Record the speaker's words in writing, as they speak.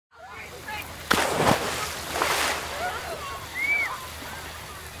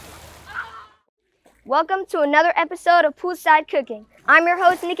Welcome to another episode of Poolside Cooking. I'm your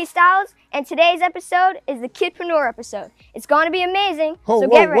host, Nikki Styles, and today's episode is the Kidpreneur episode. It's going to be amazing, so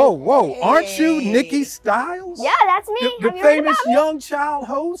get ready. Whoa. Aren't you Nikki Styles? Yeah, that's me. The famous young child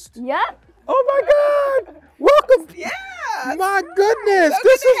host? Yep. Oh my God. Welcome. Yeah. My goodness.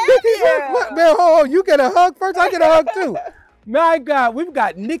 This is Nikki. Man, hold on. You get a hug first? I get a hug too. My God, we've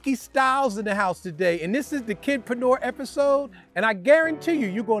got Nikki Styles in the house today, and this is the Kidpreneur episode, and I guarantee you,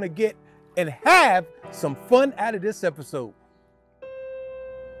 you're going to get and have some fun out of this episode.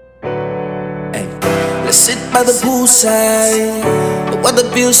 Hey, let's sit by the poolside. The weather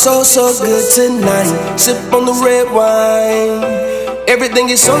feels so good tonight. Sip on the red wine. Everything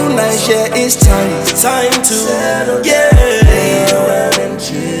is so nice, yeah, it's time to settle, yeah.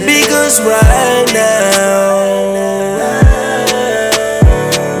 Because right now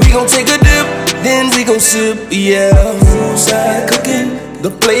we gon' take a dip, then we gon' sip, yeah. Poolside cooking, the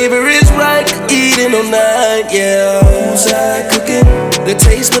flavor is right, eating all night, yeah. Poolside cooking, the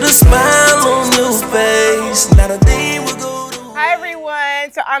taste with a smile on your face. Not a thing will go to waste. Hi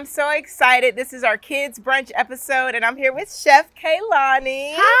everyone, so I'm so excited. This is our kids brunch episode and I'm here with Chef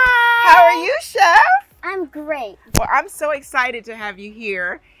Kaylani. Hi. How are you, Chef? I'm great. Well, I'm so excited to have you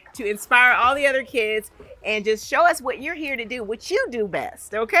here to inspire all the other kids and just show us what you're here to do, what you do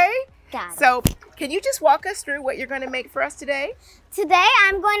best, okay? Got it. So can you just walk us through what you're going to make for us today? Today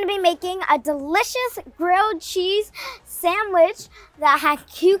I'm going to be making a delicious grilled cheese sandwich that has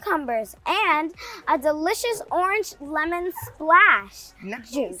cucumbers and a delicious orange lemon splash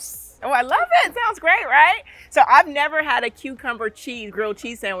juice. Oh, I love it. Sounds great, right? So I've never had a cucumber grilled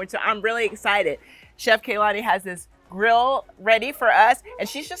cheese sandwich, so I'm really excited. Chef Kaylani has this grill ready for us, and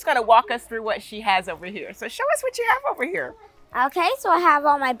she's just going to walk us through what she has over here. So show us what you have over here. Okay, so I have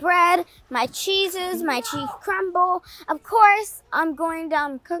all my bread, my cheeses, my cheese crumble. Of course, I'm going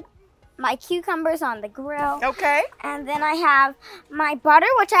to cook my cucumbers on the grill. Okay. And then I have my butter,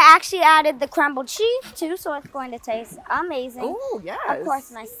 which I actually added the crumbled cheese to, so it's going to taste amazing. Ooh, yes. Of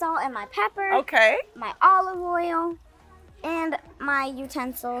course, my salt and my pepper. Okay. My olive oil, and my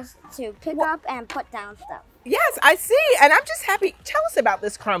utensils to pick up and put down stuff. Yes, I see. And I'm just happy. Tell us about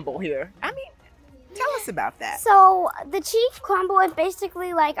this crumble here. I mean, tell us about that. So the cheese crumble is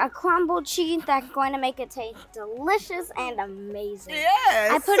basically like a crumbled cheese that's going to make it taste delicious and amazing.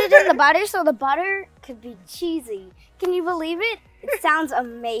 Yes. I put it in the butter so the butter could be cheesy. Can you believe it? It sounds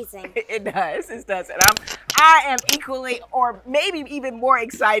amazing. It does. It does. And I am equally or maybe even more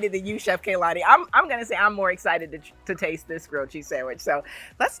excited than you, Chef Kaylani. I'm going to say I'm more excited to taste this grilled cheese sandwich. So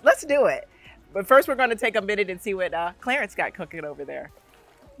let's do it. But first we're going to take a minute and see what Clarence got cooking over there.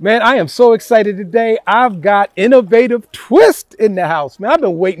 Man, I am so excited today. I've got innovative twist in the house. Man, I've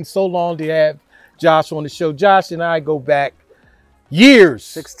been waiting so long to have Josh on the show. Josh and I go back years.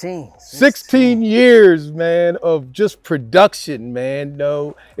 16 years, man, of just production, man.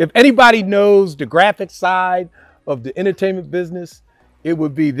 No, if anybody knows the graphic side of the entertainment business, it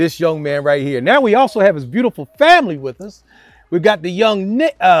would be this young man right here. Now we also have his beautiful family with us. We've got the young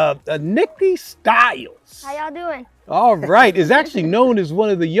Nikki Styles. How y'all doing? All right, is actually known as one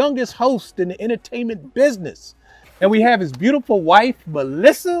of the youngest hosts in the entertainment business. And we have his beautiful wife,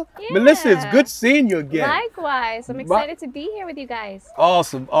 Melissa. Yeah. Melissa, it's good seeing you again. Likewise. I'm excited to be here with you guys.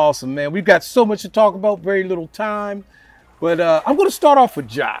 Awesome, man. We've got so much to talk about, very little time. But I'm going to start off with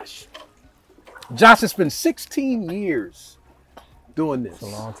Josh. Josh, has been 16 years doing this. It's a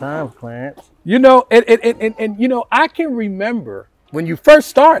long time, Clarence. You know, and you know, I can remember when you first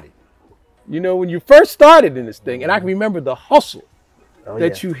started. You know, when you first started in this thing, and I can remember the hustle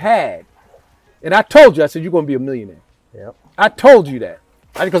that you had. And I told you, I said, you're going to be a millionaire. Yep. I told you that.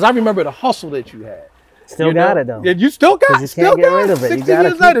 Because I remember the hustle that you had. Still got it, though. Yeah, you still got it. You can't get rid of it. 16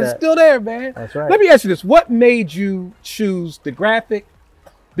 years later, it's still there, man. That's right. Let me ask you this. What made you choose the graphic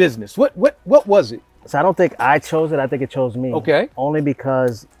business? What was it? So I don't think I chose it. I think it chose me. Okay. Only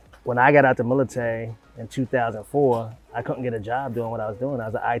because when I got out the military in 2004, I couldn't get a job doing what I was doing. I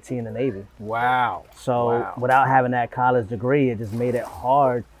was an IT in the Navy. Wow. So without having that college degree, it just made it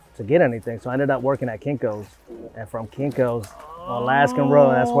hard to get anything. So I ended up working at Kinko's. And from Kinko's on Alaskan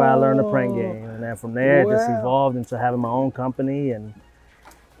Road, that's where I learned the print game. And then from there, it just evolved into having my own company and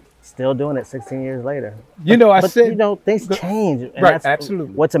still doing it 16 years later. You know, but you know, things change. And right,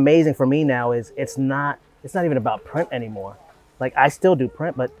 absolutely. What's amazing for me now is it's not even about print anymore. Like I still do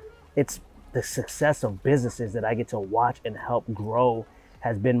print, but it's the success of businesses that I get to watch and help grow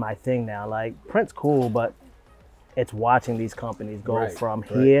has been my thing now. Like print's cool, but it's watching these companies go from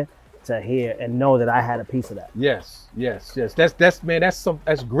here to here and know that I had a piece of that. Yes. That's man,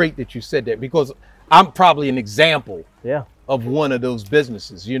 that's great that you said that, because I'm probably an example of one of those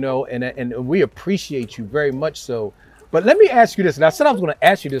businesses, you know, and we appreciate you very much so. But let me ask you this, and I said I was going to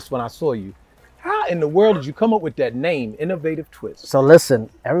ask you this when I saw you. How in the world did you come up with that name, Innovative Twist? So listen,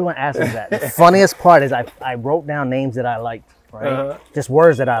 everyone asks me that. The funniest part is I wrote down names that I liked, right? Just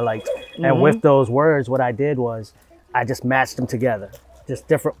words that I liked. And with those words, what I did was I just matched them together, just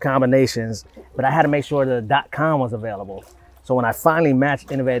different combinations. But I had to make sure the .com was available. So when I finally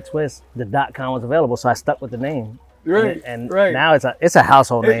matched Innovative Twist, the .com was available. So I stuck with the name. Right. And now it's a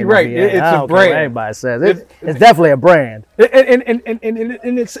household name. Right. It's a brand. Everybody says it's definitely a brand. And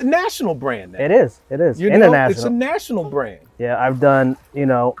it's a national brand now. It is. You International. know, it's a national brand. Yeah, I've done, you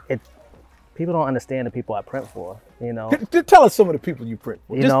know, people don't understand the people I print for, you know. Tell us some of the people you print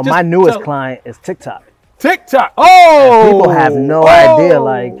for. You know, my newest client is TikTok. TikTok. Oh! And people have no idea,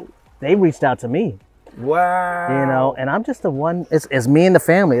 like, they reached out to me. Wow. You know, and I'm just the one, it's me and the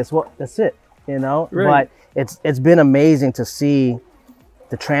family. That's it, you know. Right. But it's been amazing to see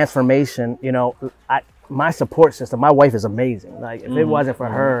the transformation. You know, my support system, my wife is amazing. Like, if it wasn't for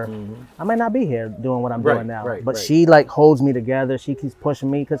her, I might not be here doing what I'm doing now. But she like holds me together. She keeps pushing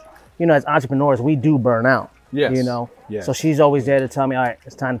me because, you know, as entrepreneurs, we do burn out. Yes. You know. Yes. So she's always there to tell me, all right,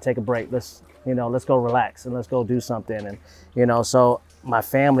 it's time to take a break. Let's go relax and let's go do something. And, you know, so my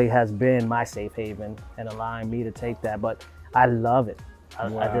family has been my safe haven and allowing me to take that. But I love it. I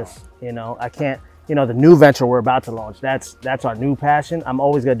just, you know, I can't. You know, the new venture we're about to launch, that's our new passion. I'm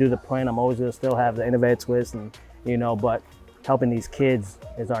always going to do the print. I'm always going to still have the Innovative Twist, and, you know, but helping these kids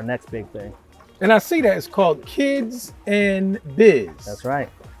is our next big thing. And I see that it's called Kids and Biz. That's right.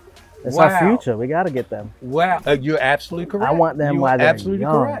 It's our future. We got to get them. Wow. You're absolutely correct. I want them while they're absolutely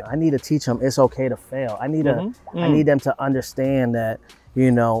young. correct. I need to teach them it's okay to fail. I need them to understand that,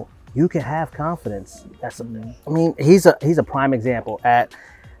 you know, you can have confidence. I mean, he's a prime example.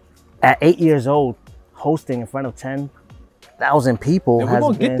 At 8 years old, hosting in front of 10,000 people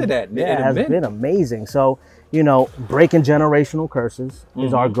has been amazing. So, you know, breaking generational curses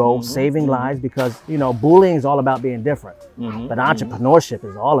is our goal, saving lives, because, you know, bullying is all about being different, but entrepreneurship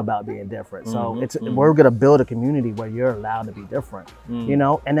is all about being different. So we're going to build a community where you're allowed to be different, you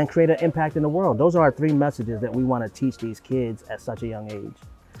know, and then create an impact in the world. Those are our 3 messages that we want to teach these kids at such a young age.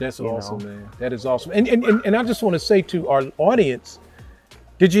 That's awesome, man. That is awesome. And I just want to say to our audience,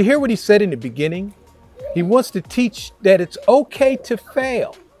 did you hear what he said in the beginning? He wants to teach that it's okay to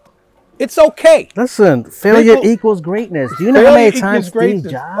fail. It's okay. Listen, failure equals greatness. Do you know how many times Steve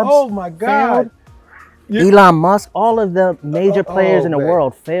Jobs failed? Elon Musk, all of the major players in the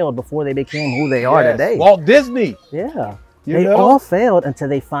world failed before they became who they are today. Walt Disney. Yeah. They all failed until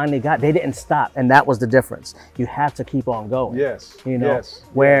they finally they didn't stop. And that was the difference. You have to keep on going. Yes. You know,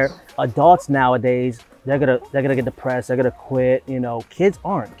 where adults nowadays, they're gonna get depressed, they're gonna quit. You know, kids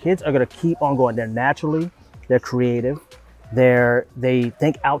aren't. Kids are gonna keep on going. They're creative, they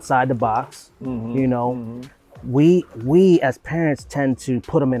think outside the box. You know, we as parents tend to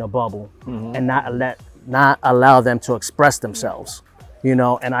put them in a bubble and not allow them to express themselves. You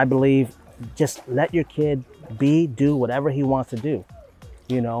know, and I believe just let your kid do whatever he wants to do.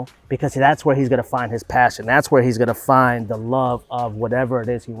 You know, because that's where he's going to find his passion. That's where he's going to find the love of whatever it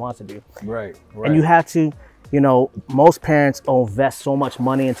is he wants to do. Right. And you have to, you know, most parents invest so much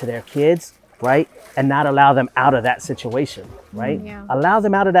money into their kids, right? And not allow them out of that situation, right? Yeah. Allow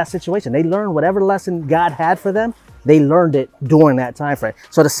them out of that situation. They learn whatever lesson God had for them. They learned it during that time frame.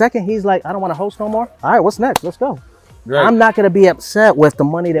 So the second he's like, I don't want to host no more. All right, what's next? Let's go. Right. I'm not going to be upset with the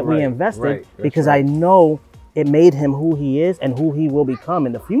money that we invested because I know it made him who he is and who he will become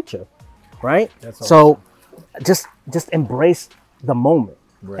in the future, right? That's awesome. So just embrace the moment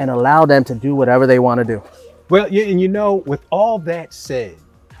and allow them to do whatever they want to do. Well, and you know, with all that said,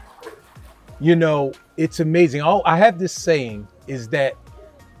 you know, it's amazing. I have this saying is that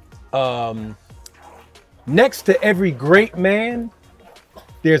next to every great man,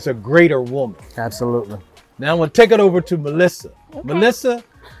 there's a greater woman. Absolutely. Now I'm going to take it over to Melissa. Okay. Melissa,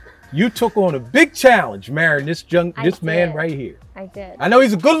 you took on a big challenge marrying this man right here. I did. I know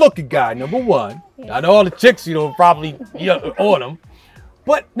he's a good-looking guy, number one. Yeah. I know all the chicks, you know, probably on him.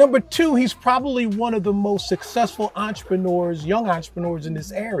 But number 2, he's probably one of the most successful entrepreneurs, young entrepreneurs in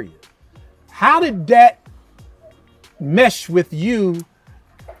this area. How did that mesh with you,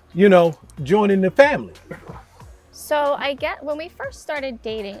 you know, joining the family? So when we first started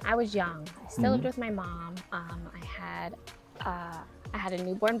dating, I was young. I still lived with my mom. I had a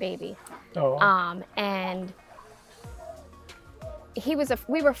newborn baby. And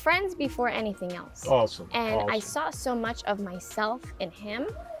we were friends before anything else. Awesome. And I saw so much of myself in him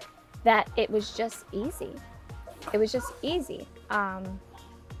that it was just easy. It was just easy.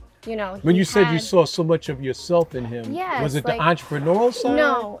 You know, When you said you had- saw so much of yourself in him, Yes, was it like- the entrepreneurial side?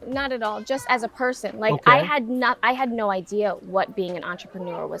 No, not at all. Just as a person. Like Okay. I had no idea what being an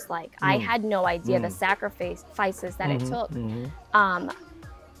entrepreneur was like. I had no idea the sacrifices that it took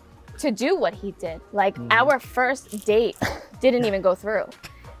to do what he did. Like our first date didn't even go through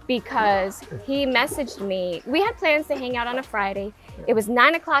because he messaged me. We had plans to hang out on a Friday. It was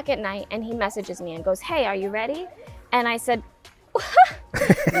 9 o'clock at night and he messages me and goes, "Hey, are you ready?" And I said,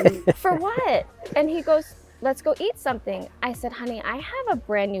 "For what?" And he goes, "Let's go eat something." I said, "Honey, I have a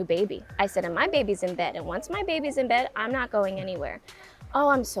brand new baby." I said, "And my baby's in bed. And once my baby's in bed, I'm not going anywhere." "Oh,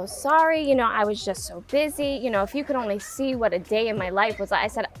 I'm so sorry. You know, I was just so busy. You know, if you could only see what a day in my life was like." I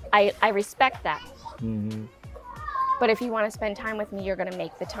said, I respect that. But if you want to spend time with me, you're going to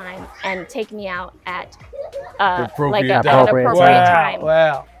make the time and take me out at like an appropriate time.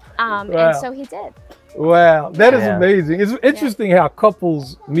 Wow. And so he did. Wow, that is Yeah. amazing. It's interesting how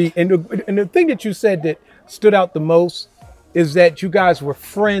couples meet. And the thing that you said that stood out the most is that you guys were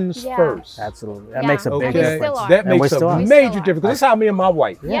friends Yeah. first. Absolutely. That Yeah. makes a And big we Okay, still difference. are. that And we makes still a are. We major still are. difference. That's how me and my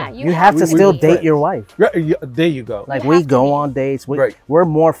wife. Yeah, You have to We still were date friends. your wife. Yeah, there you go. Like You we have to go be. on dates. Right. We're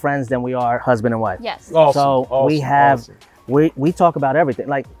more friends than we are husband and wife. Yes. Awesome. So we awesome, have awesome. we talk about everything.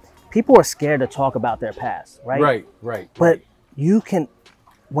 Like people are scared to talk about their past, right? Right. But you can,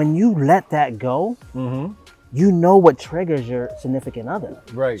 when you let that go, Mm-hmm. you know what triggers your significant other.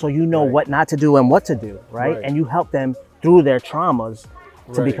 Right, So you know right. what not to do and what to do, right? Right. And you help them through their traumas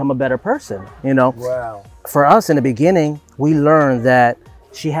to Right. become a better person. You know, Wow. for us in the beginning, we learned that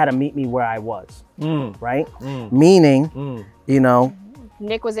she had to meet me where I was, right? Meaning, you know,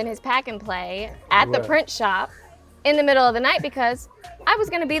 Nick was in his pack and play at the Right. print shop in the middle of the night because I was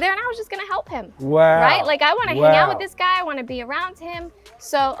going to be there and I was just going to help him. Wow. Right? Like I want to hang out with Wow. this guy. I want to be around him.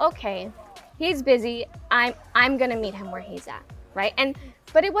 So, okay, he's busy. I'm going to meet him where he's at. Right?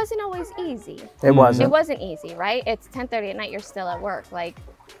 But it wasn't always easy. it wasn't. It wasn't easy, right? It's 10:30 at night, you're still at work. Like,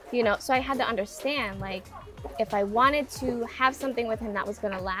 you know, so I had to understand, like, if I wanted to have something with him that was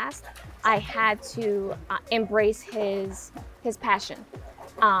gonna last, I had to embrace his passion.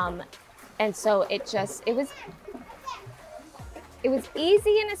 And so it was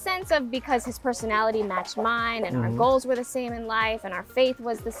easy in a sense of because his personality matched mine and our goals were the same in life and our faith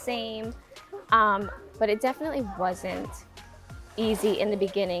was the same. But it definitely wasn't easy in the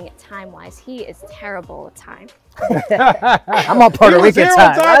beginning time-wise. He is terrible at time. I'm on Puerto He was Rican here on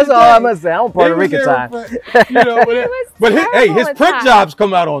time. time That's all today. I'm gonna say. I'm on Puerto He was Rican there, time. but, you know, but his terrible at print times. jobs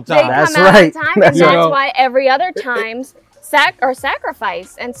come out on They time. That's come out right. on time, and That's right. that's why every other times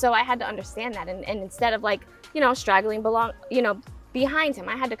sacrifice. And so I had to understand that. And instead of like, you know, straggling behind him,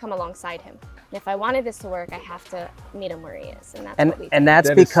 I had to come alongside him. And if I wanted this to work, I have to meet him where he is. And that's what we did. And that's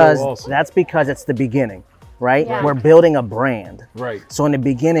That is so because awesome. it's the beginning, right? Yeah. We're building a brand. Right. So in the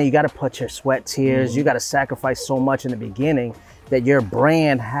beginning, you got to put your sweat, tears. You got to sacrifice so much in the beginning that your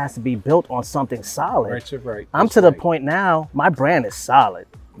brand has to be built on something solid. Right, you're right. I'm That's to the right. point now, my brand is solid.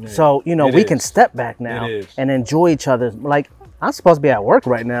 So, you know, It we can is. step back now It is. and enjoy each other. Like, I'm supposed to be at work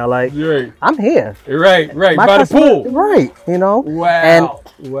right now. Like, Right. I'm here. Right. My By the customer- pool. Right, you know? Wow.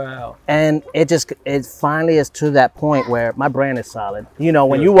 Wow. And it finally is to that point where my brand is solid. You know,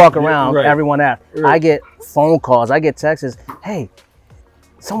 when you walk Yeah, around, right. everyone asks, Right. I get phone calls, I get texts, hey,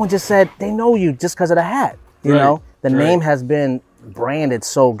 someone just said they know you just because of the hat. You Right, know, the right. name has been branded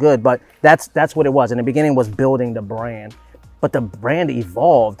so good, but that's what it was. In the beginning was building the brand, but the brand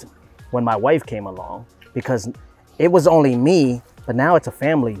evolved when my wife came along because it was only me, but now it's a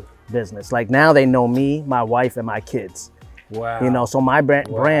family business. Like now they know me, my wife, and my kids. Wow. You know, so my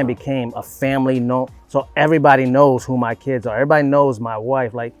brand became a family known. So everybody knows who my kids are. Everybody knows my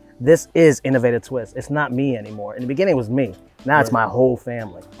wife. Like this is Innovative Twist. It's not me anymore. In the beginning, it was me. Now it's my whole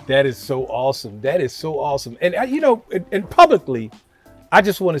family. That is so awesome. That is so awesome. And you know, and publicly, I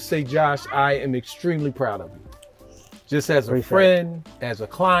just want to say, Josh, I am extremely proud of you. Just as a Appreciate friend, as a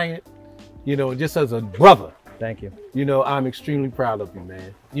client, you know, just as a brother. Thank you. You know, I'm extremely proud of you,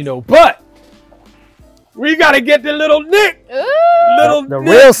 man. You know, but we got to get the little Nick. Little The Nick,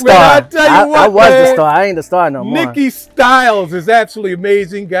 real man. star. I tell you what, I was the man. star. I ain't the star no more. Nikki Styles is absolutely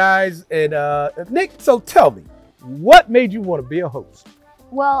amazing, guys. And Nick, so tell me, what made you want to be a host?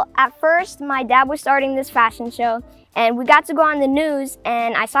 Well, at first, my dad was starting this fashion show, and we got to go on the news,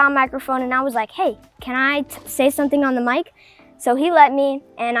 and I saw a microphone, and I was like, hey, can I say something on the mic? So he let me,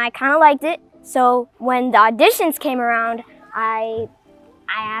 and I kind of liked it. So when the auditions came around, I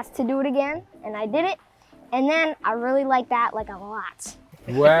asked to do it again, and I did it. And then I really liked that like a lot.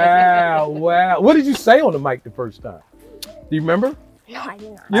 Wow, wow. What did you say on the mic the first time? Do you remember? No, I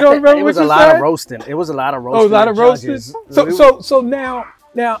did not. You don't remember It what was you a lot said? of roasting. It was a lot of roasting. Oh, a lot of the roasting. judges. So now,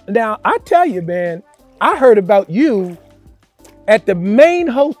 Now I tell you, man, I heard about you at the main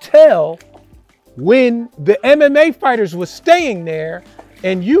hotel when the MMA fighters were staying there,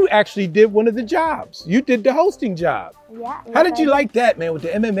 and you actually did one of the jobs. You did the hosting job. Yeah. How did you like that, man, with the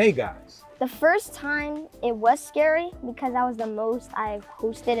MMA guys? The first time it was scary because that was the most I've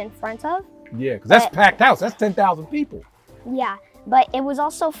hosted in front of. Yeah, because that's packed house. That's 10,000 people. Yeah, but it was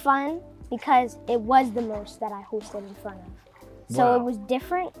also fun because it was the most that I hosted in front of. So it was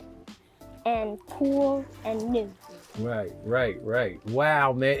different and cool and new. Right.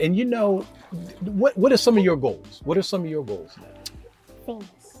 Wow, man. And you know, what are some of your goals? What are some of your goals now?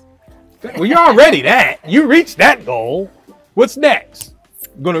 Famous. Well, you're already that. You reached that goal. What's next?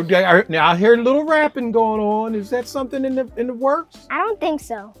 Now I hear a little rapping going on. Is that something in the works? I don't think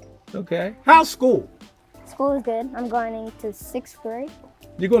so. Okay. How's school? School is good. I'm going into 6th grade.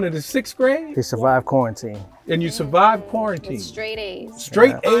 You're going to the 6th grade? He survived quarantine. And you survived quarantine. With straight A's.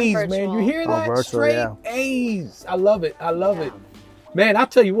 Straight Yeah. A's, On man. You virtual. hear that? virtual, Straight yeah. A's. I love it. I love it. Man, I'll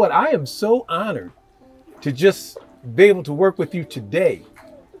tell you what, I am so honored to just be able to work with you today.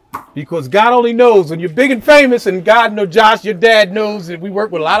 Because God only knows when you're big and famous, and God knows, Josh, your dad knows that we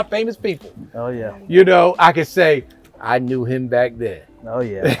work with a lot of famous people. Oh yeah. You know, I could say, I knew him back then. Oh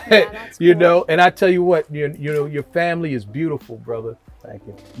yeah. You know, and I tell you what, you know, your family is beautiful, brother. Thank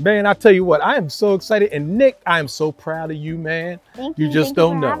you. Man, I tell you what, I am so excited. And Nick, I am so proud of you, man. Thank you. You just Thank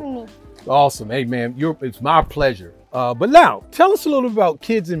don't you for know. having me. Awesome. Hey, man, it's my pleasure. But now, tell us a little about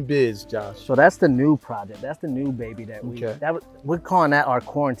Kids in Biz, Josh. So that's the new project. That's the new baby that Okay. we're calling that our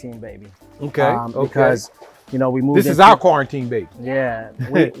quarantine baby. Okay. Because you know we moved. This is our quarantine baby. Yeah.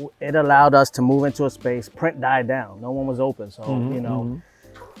 It allowed us to move into a space. Print died down. No one was open. So you know,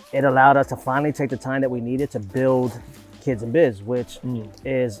 it allowed us to finally take the time that we needed to build Kids in Biz, which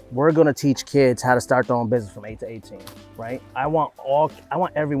is we're going to teach kids how to start their own business from 8 to 18, right? I want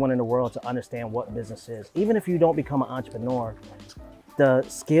everyone in the world to understand what business is. Even if you don't become an entrepreneur, the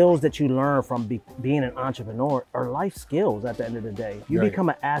skills that you learn from being an entrepreneur are life skills at the end of the day. You become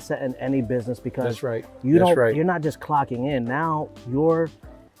an asset in any business because That's right. you're not just clocking in. Now you're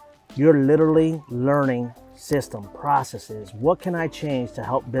literally learning system processes. What can I change to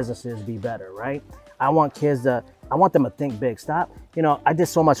help businesses be better, right? I want them to think big. Stop. You know, I did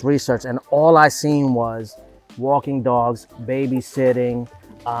so much research and all I seen was walking dogs, babysitting,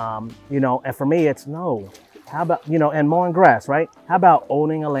 you know, and for me it's no. How about, you know, and mowing grass, right? How about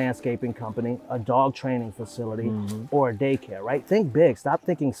owning a landscaping company, a dog training facility, or a daycare, right? Think big, stop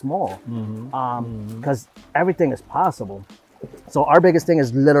thinking small, because everything is possible. So our biggest thing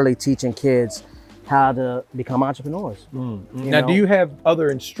is literally teaching kids how to become entrepreneurs. Now, do you have other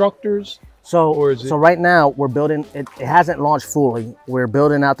instructors? So, Or is it- so right now we're building, it hasn't launched fully. We're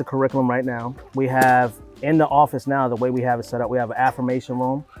building out the curriculum right now. We have in the office now, the way we have it set up, we have an affirmation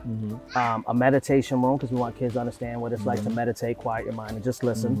room, a meditation room, because we want kids to understand what it's like to meditate, quiet your mind and just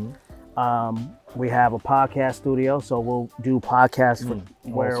listen. We have a podcast studio, so we'll do podcasts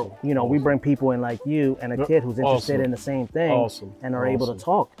where, you know, we bring people in like you and a kid who's interested in the same thing and are able to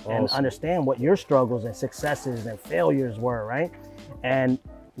talk and understand what your struggles and successes and failures were, right? And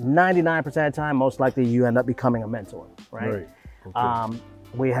 99% of the time, most likely you end up becoming a mentor, right? Okay.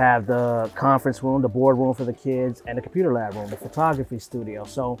 We have the conference room, the board room for the kids, and the computer lab room, the photography studio.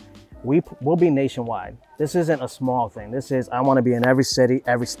 So we'll be nationwide. This isn't a small thing. This is, I want to be in every city,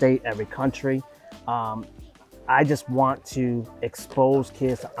 every state, every country. I just want to expose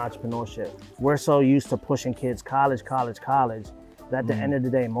kids to entrepreneurship. We're so used to pushing kids college, that at the end of the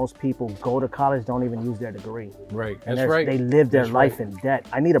day, most people go to college, don't even use their degree. Right, And that's right. they live their That's life right. in debt.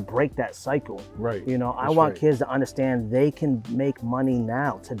 I need to break that cycle. Right. You know, I That's want right. kids to understand they can make money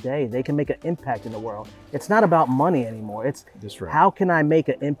now, today. They can make an impact in the world. It's not about money anymore. It's That's right. how can I make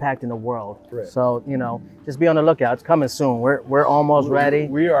an impact in the world? Right. So, you know, just be on the lookout. It's coming soon. We're almost ready.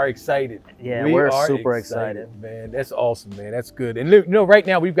 We are excited. Yeah, We we're are super excited. Man, that's awesome, man. That's good. And you know, right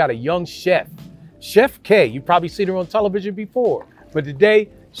now we've got a young chef, Chef K. You've probably seen her on television before, but today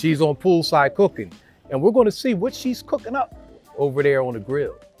she's on Poolside cooking, and we're going to see what she's cooking up over there on the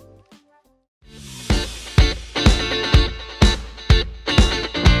grill.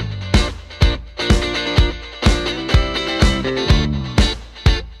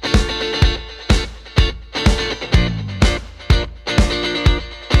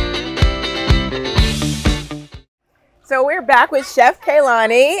 So we're back with Chef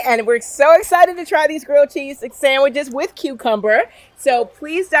Kaylani, and we're so excited to try these grilled cheese sandwiches with cucumber. So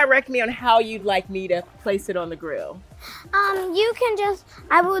please direct me on how you'd like me to place it on the grill. You can just,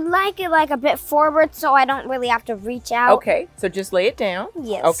 I would like it like a bit forward so I don't really have to reach out. Okay, so just lay it down.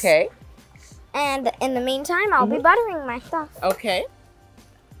 Yes. Okay. And in the meantime, I'll be buttering my stuff. Okay.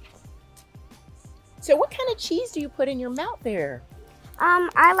 So what kind of cheese do you put in your mouth there?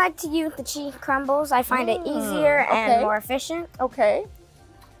 I like to use the cheese crumbles. I find it easier and more efficient. Okay.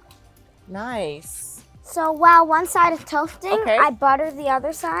 Nice. So while one side is toasting, I butter the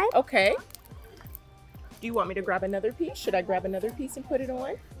other side. Okay. Do you want me to grab another piece? Should I grab another piece and put it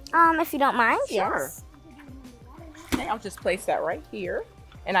on? If you don't mind, sure. Yes. Okay, I'll just place that right here.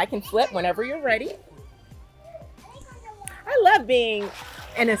 And I can flip whenever you're ready. I love being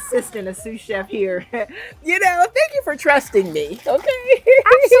an assistant, a sous chef here. You know, thank you for trusting me, okay?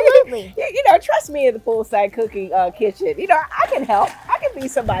 Absolutely. You know, trust me in the Poolside cooking kitchen. You know, I can help. I can be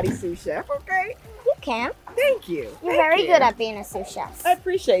somebody's sous chef, okay? You can. Thank you. You're very good at being a sous chef. I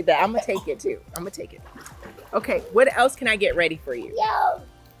appreciate that. I'm gonna take it too. I'm gonna take it. Okay, what else can I get ready for you?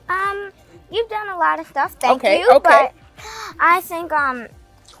 You've done a lot of stuff. Thank you. Okay. But I think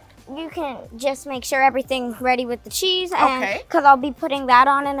you can just make sure everything's ready with the cheese, and because I'll be putting that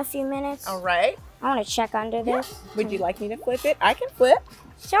on in a few minutes. All right. I want to check under this. Would you like me to flip it? I can flip.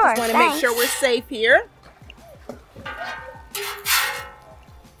 Sure. Just want to make sure we're safe here.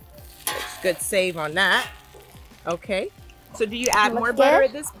 Good save on that. Okay. So do you add more butter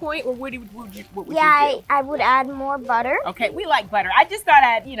at this point, or what would you do? I would add more butter. Okay, we like butter. I just thought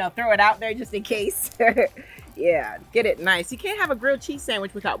I'd, throw it out there just in case. Yeah, get it nice. You can't have a grilled cheese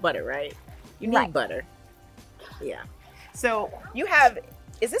sandwich without butter, right? You need butter. Yeah. So you have,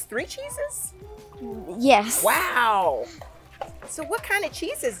 is this 3 cheeses? Yes. Wow. So what kind of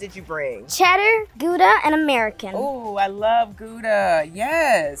cheeses did you bring? Cheddar, Gouda, and American. Oh, I love Gouda.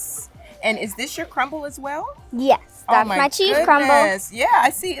 Yes. And is this your crumble as well? Yes, that's my cheese crumble. Yeah, I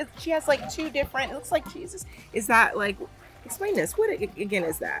see. She has like 2 different, it looks like cheeses. Is that like, explain this. What again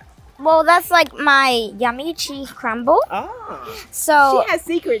is that? Well, that's like my yummy cheese crumble. Oh. So she has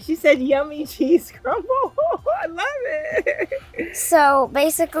secrets. She said yummy cheese crumble. I love it. So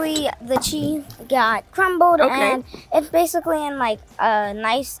basically the cheese got crumbled and it's basically in like a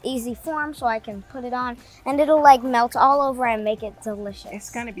nice easy form, so I can put it on and it'll like melt all over and make it delicious. It's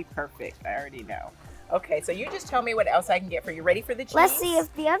gonna be perfect. I already know. Okay, so you just tell me what else I can get for you. Ready for the cheese? Let's see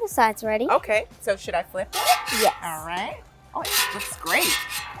if the other side's ready. Okay, so should I flip it? Yes. All right. Oh, it looks great.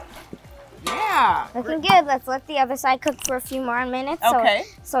 Yeah. Looking good. Let's let the other side cook for a few more minutes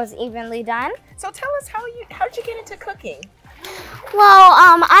so it's evenly done. So tell us how'd you get into cooking? Well,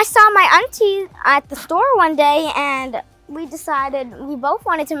 I saw my auntie at the store one day and we decided we both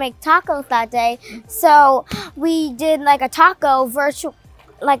wanted to make tacos that day. So we did like a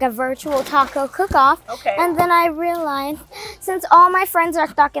virtual taco cook-off. Okay. And then I realized, since all my friends are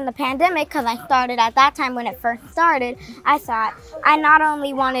stuck in the pandemic, because I started at that time when it first started, I thought I not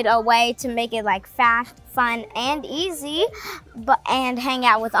only wanted a way to make it like fast, fun, and easy, and hang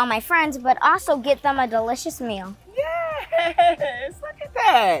out with all my friends, but also get them a delicious meal. Yes, look at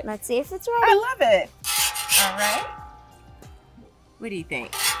that. Let's see if it's ready. I love it. All right. What do you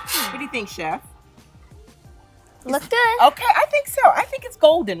think? What do you think, Chef? Look good. Okay, I think so. I think it's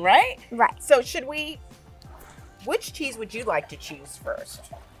golden, right? Right. So which cheese would you like to choose first?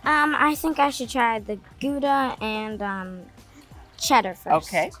 I think I should try the Gouda and cheddar first.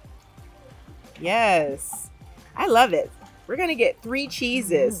 Okay. Yes. I love it. We're going to get 3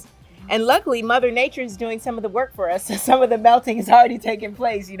 cheeses. And luckily, Mother Nature is doing some of the work for us. So some of the melting is already taking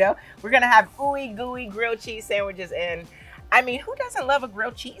place, We're going to have ooey gooey grilled cheese sandwiches. And I mean, who doesn't love a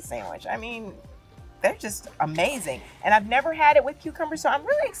grilled cheese sandwich? I mean, they're just amazing. And I've never had it with cucumber, so I'm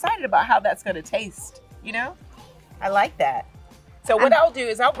really excited about how that's going to taste, I like that. So what I'll do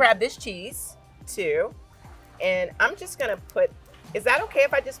is I'll grab this cheese, too. And I'm just going to put, is that okay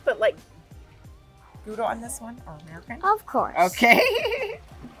if I just put, like, Gouda on this one? Or American? Of course. Okay.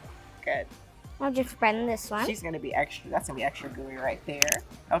 Good. I'll just spread in this one. She's going to be extra, that's going to be extra gooey right there.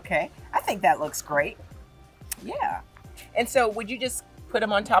 Okay. I think that looks great. Yeah. And so would you just put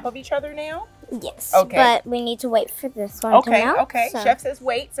them on top of each other now? Yes. Okay. But we need to wait for this one to melt. Okay. So. Chef says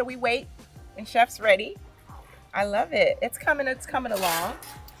wait, so we wait, and Chef's ready. I love it. It's coming along.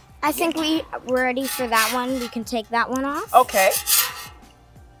 I think we're ready for that one. We can take that one off. Okay.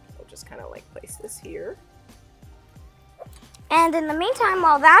 We'll just kind of like place this here. And in the meantime,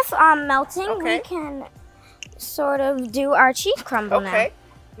 while that's melting, we can sort of do our cheese crumble now. Okay.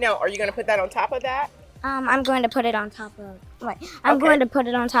 Now, are you going to put that on top of that? I'm going to put it on top of. I'm going to put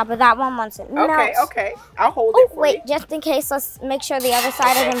it on top of that one once it melts. Okay. I'll hold it for you. Wait, just in case, let's make sure the other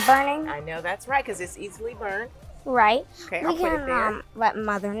side isn't burning. I know that's right, because it's easily burned. Right. Okay, we can let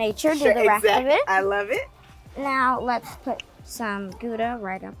Mother Nature do the rest of it. I love it. Now let's put some Gouda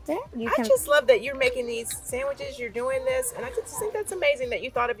right up there. I just love that you're making these sandwiches. You're doing this, and I just think that's amazing that you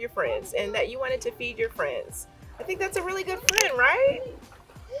thought of your friends and that you wanted to feed your friends. I think that's a really good friend, right?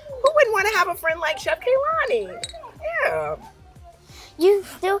 Who wouldn't want want to have a friend like Chef Kaylani. Yeah. You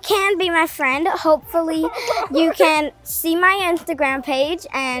still can be my friend. Hopefully, you can see my Instagram page,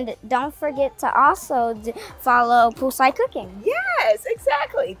 and don't forget to also follow Poolside Cooking. Yes,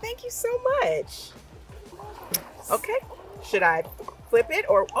 exactly. Thank you so much. Okay. Should I flip it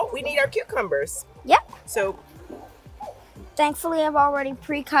or we need our cucumbers. Yep. So thankfully I've already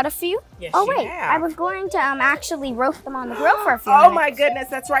pre-cut a few. Yes, oh you wait, have. I was going to actually roast them on the grill for a few minutes. Oh my goodness,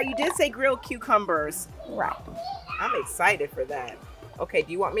 that's right. You did say grilled cucumbers. Right. I'm excited for that. Okay,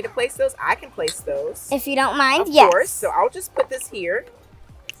 do you want me to place those? I can place those. If you don't mind, Of yes. course. So I'll just put this here.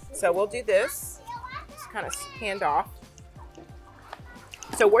 So we'll do this. Just kind of hand off.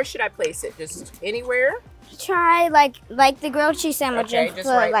 So where should I place it? Just anywhere? Try like the grilled cheese sandwiches. Okay, just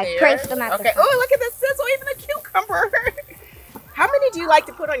right there. Place them at the okay. front. Oh, look at the sizzle, even the cucumber. How many do you like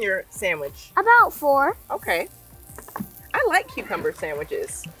to put on your sandwich? About 4. Okay. I like cucumber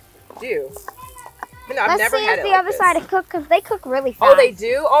sandwiches. Do. You know, I've Let's never see had if it the like other this. side cook because they cook really fast. Oh, they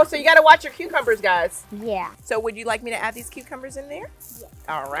do? Oh, so you got to watch your cucumbers, guys. Yeah. So would you like me to add these cucumbers in there? Yeah.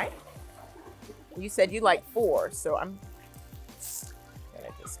 All right. You said you like 4, so I'm going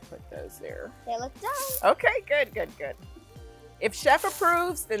to just put those there. They look done. Okay, good, good, good. If Chef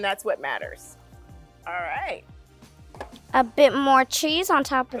approves, then that's what matters. All right. A bit more cheese on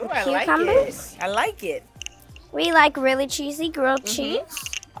top of Ooh, the I like cucumbers. it. I like it. We like really cheesy grilled cheese.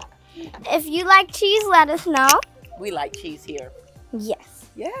 If you like cheese, let us know. We like cheese here. Yes.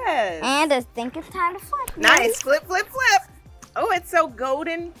 Yes. And I think it's time to flip. Nice. Flip, flip, flip. Oh, it's so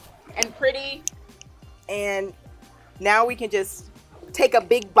golden and pretty. And now we can just take a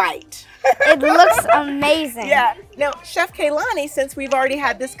big bite. It looks amazing. Yeah. Now, Chef Kaylani, since we've already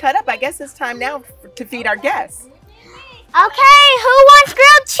had this cut up, I guess it's time now to feed our guests. Okay, who wants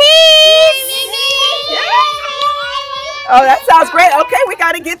grilled cheese? Oh, that sounds great. Okay, we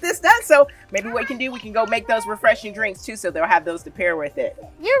got to get this done. So maybe what we can go make those refreshing drinks too, so they'll have those to pair with it.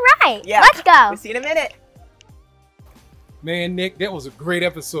 You're right. Yeah. Let's go. We'll see you in a minute. Man, Nick, that was a great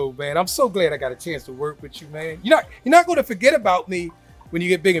episode, man. I'm so glad I got a chance to work with you, man. You're not going to forget about me when you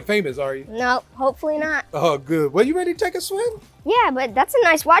get big and famous, are you? No, hopefully not. Oh, good. Well, you ready to take a swim? Yeah, but that's a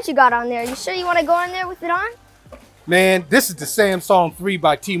nice watch you got on there. You sure you want to go in there with it on? Man, this is the Samsung 3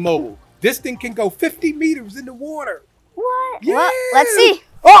 by T-Mobile. This thing can go 50 meters in the water. What? Yeah. Well, let's see.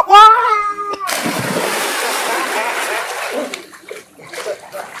 Oh,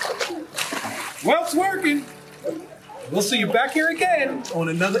 well, it's working. We'll see you back here again on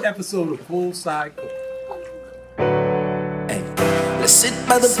another episode of Poolside Cooking. Let's sit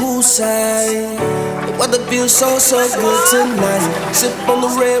by the poolside. The weather feels so good tonight. Sip on the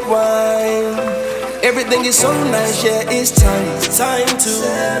red wine. Everything is so nice, yeah, it's time to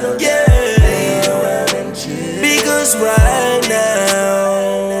settle down and chill. Because right now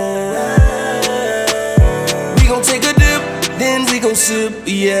we gon' take a dip, then we gon' sip,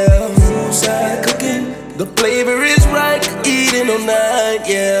 yeah. Poolside cooking, the flavor is right, eating all night,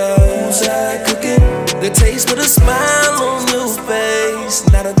 yeah. Poolside cooking, the taste with a smile on your face,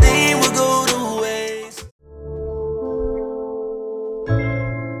 not a thing we're